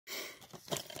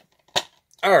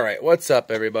Alright, what's up,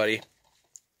 everybody?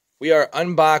 We are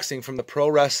unboxing from the Pro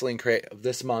Wrestling Crate of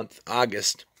this month,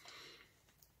 August,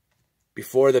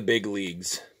 before the big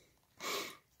leagues.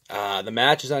 The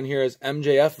matches on here is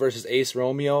MJF versus Ace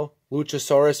Romeo,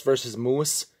 Luchasaurus versus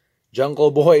Moose,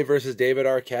 Jungle Boy versus David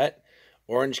Arquette,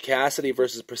 Orange Cassidy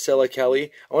versus Priscilla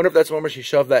Kelly. I wonder if that's one where she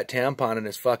shoved that tampon in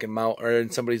his fucking mouth, or in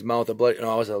somebody's mouth. No, it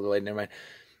was a lady, never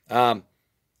mind.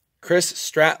 Chris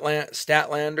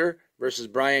Statlander versus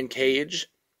Brian Cage,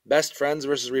 Best Friends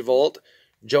versus Revolt,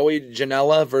 Joey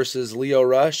Janela versus Leo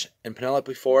Rush, and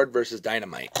Penelope Ford versus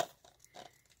Dynamite.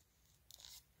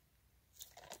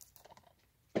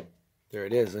 There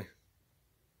it is.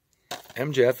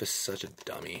 MJF is such a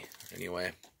dummy.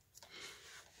 Anyway.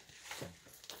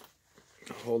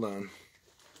 Hold on.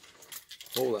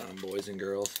 Hold on, boys and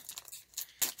girls.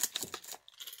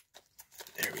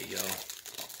 There we go.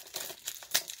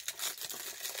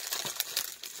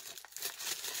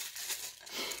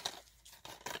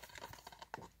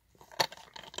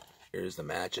 Here's the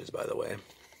matches, by the way.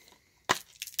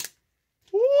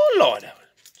 Oh, Lord.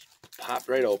 Popped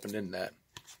right open, didn't that?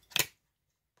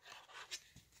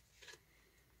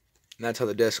 And that's how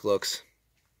the disc looks.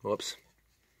 Whoops.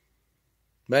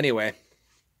 But anyway.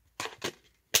 I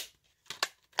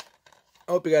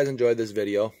hope you guys enjoyed this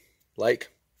video. Like,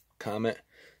 comment,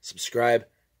 subscribe,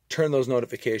 turn those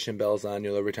notification bells on.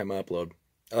 You'll every time I upload.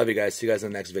 I love you guys. See you guys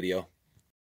in the next video.